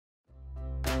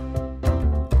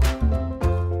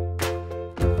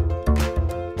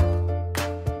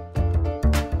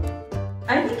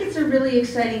really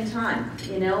exciting time,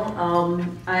 you know.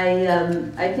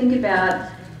 I think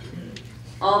about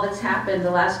all that's happened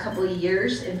the last couple of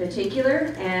years in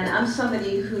particular, and I'm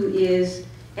somebody who is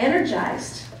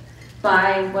energized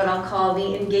by what I'll call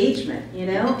the engagement, you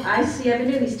know. I've been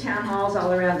doing these town halls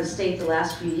all around the state the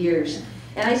last few years,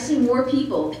 and I see more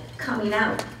people coming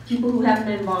out, people who haven't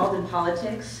been involved in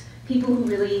politics, people who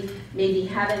really maybe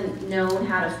haven't known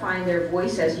how to find their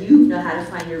voice as you know how to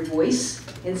find your voice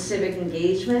in civic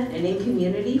engagement and in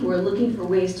community, who are looking for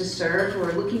ways to serve, who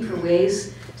are looking for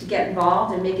ways to get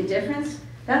involved and make a difference.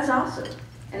 That's awesome.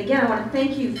 And again, I want to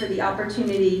thank you for the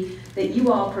opportunity that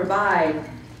you all provide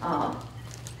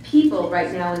people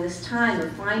right now in this time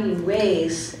of finding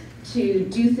ways to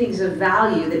do things of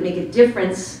value that make a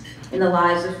difference in the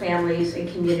lives of families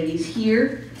and communities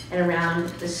here and around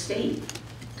the state.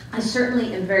 I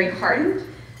certainly am very heartened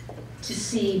to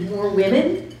see more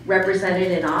women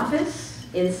represented in office,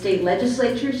 in state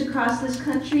legislatures across this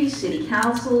country, city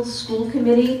councils, school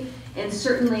committee, and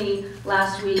certainly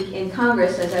last week in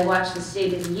Congress as I watched the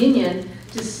State of the Union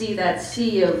to see that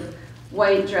sea of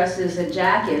white dresses and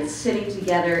jackets sitting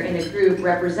together in a group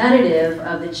representative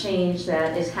of the change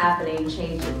that is happening,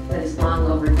 change that is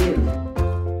long overdue.